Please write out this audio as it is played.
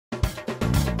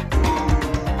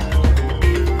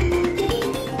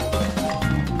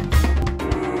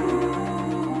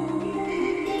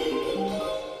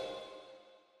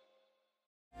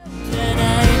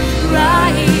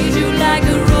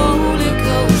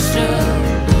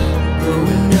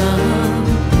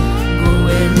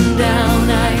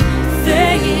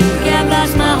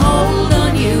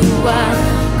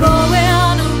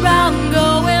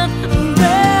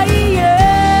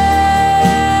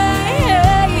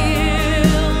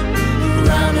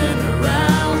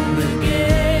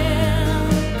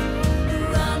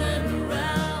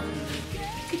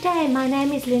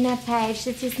Luna Paige.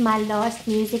 This is my last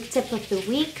music tip of the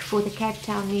week for the Cape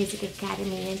Town Music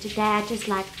Academy, and today I'd just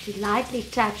like to lightly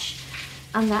touch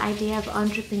on the idea of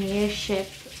entrepreneurship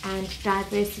and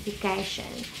diversification.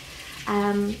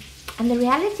 And the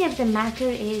reality of the matter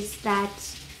is that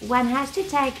one has to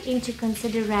take into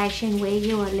consideration where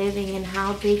you are living and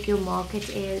how big your market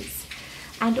is,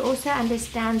 and also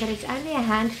understand that it's only a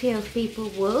handful of people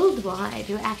worldwide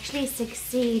who actually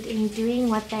succeed in doing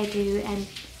what they do and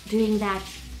doing that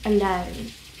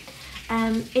alone.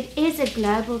 It is a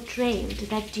global trend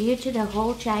that due to the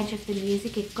whole change of the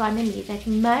music economy, that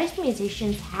most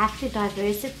musicians have to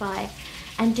diversify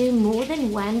and do more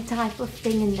than one type of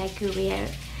thing in their career.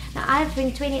 Now,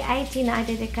 in 2018, I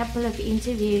did a couple of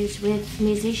interviews with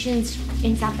musicians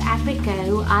in South Africa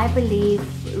who I believe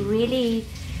really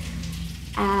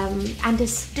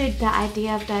understood the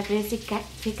idea of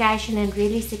diversification and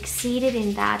really succeeded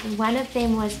in that. And one of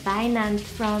them was Wynand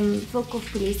from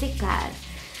Volkhof Police Club.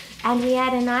 And we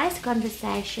had a nice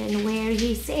conversation where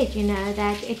he said,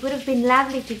 that it would have been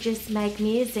lovely to just make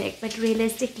music, but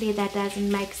realistically that doesn't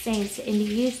make sense. And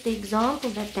he used the example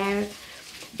that their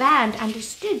band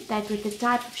understood that with the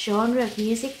type of genre of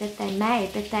music that they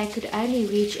made, that they could only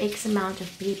reach X amount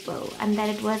of people, and that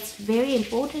it was very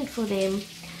important for them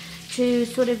to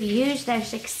sort of use their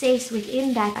success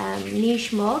within that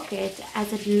niche market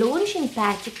as a launching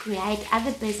pad to create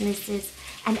other businesses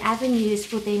and avenues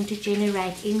for them to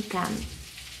generate income.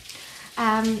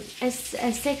 A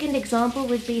second example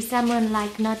would be someone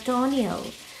like Nathaniel,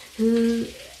 who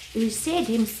said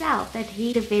himself that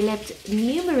he developed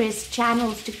numerous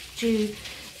channels to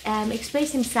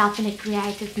express himself in a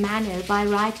creative manner by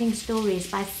writing stories,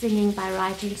 by singing, by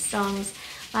writing songs,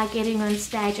 by getting on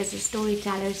stage as a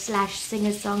storyteller /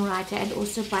 singer-songwriter, and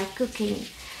also by cooking.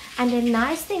 And the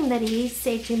nice thing that he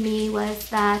said to me was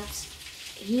that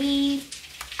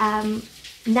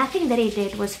nothing that he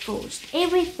did was forced.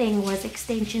 Everything was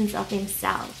extensions of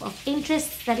himself, of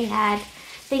interests that he had,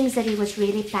 things that he was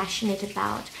really passionate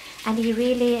about. And he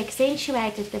really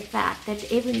accentuated the fact that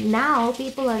even now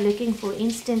people are looking for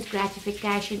instant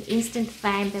gratification, instant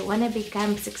fame. They want to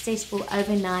become successful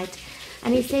overnight.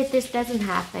 And he said this doesn't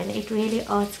happen. It really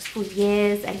asks for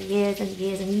years and years and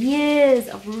years and years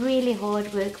of really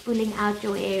hard work, pulling out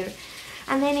your hair.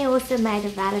 And then he also made a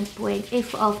valid point.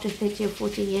 If after 30 or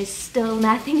 40 years still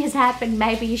nothing has happened,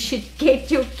 maybe you should get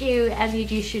your cue and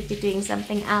you should be doing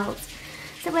something else.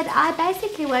 So what I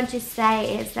basically want to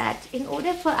say is that in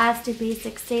order for us to be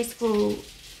successful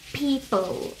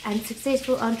people and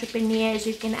successful entrepreneurs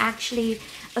who can actually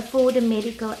afford a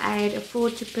medical aid,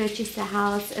 afford to purchase a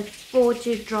house, afford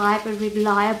to drive a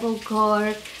reliable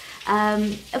car,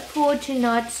 afford to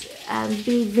not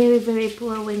be very, very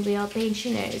poor when we are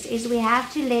pensioners, is we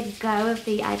have to let go of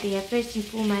the idea, first and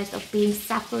foremost, of being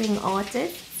suffering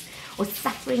artists or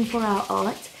suffering for our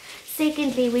art.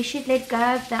 Secondly, we should let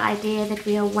go of the idea that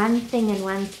we are one thing and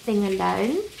one thing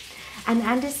alone, and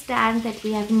understand that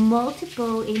we have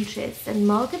multiple interests and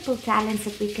multiple talents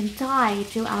that we can tie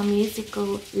to our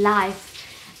musical life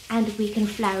and we can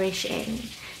flourish in.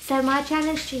 So my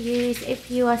challenge to you is, if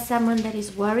you are someone that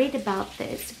is worried about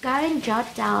this, go and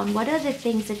jot down what are the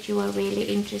things that you are really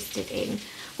interested in.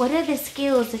 What are the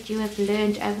skills that you have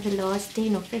learned over the last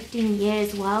 10 or 15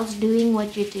 years whilst doing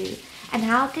what you do? And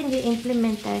how can you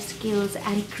implement those skills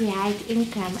and create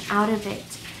income out of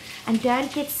it? And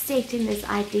don't get set in this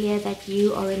idea that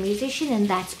you are a musician and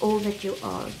that's all that you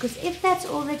are. Because if that's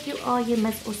all that you are, you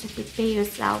must also prepare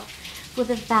yourself for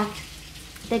the fact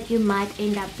that you might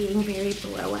end up being very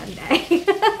poor one day.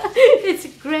 It's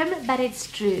grim, but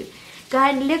it's true. Go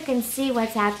and look and see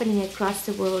what's happening across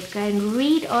the world. Go and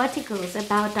read articles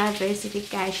about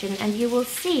diversification, and you will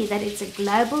see that it's a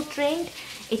global trend.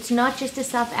 It's not just a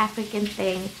South African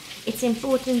thing. It's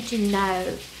important to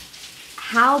know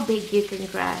how big you can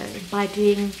grow by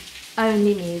doing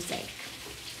only music.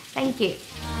 Thank you.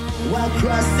 While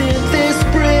crossing this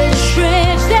bridge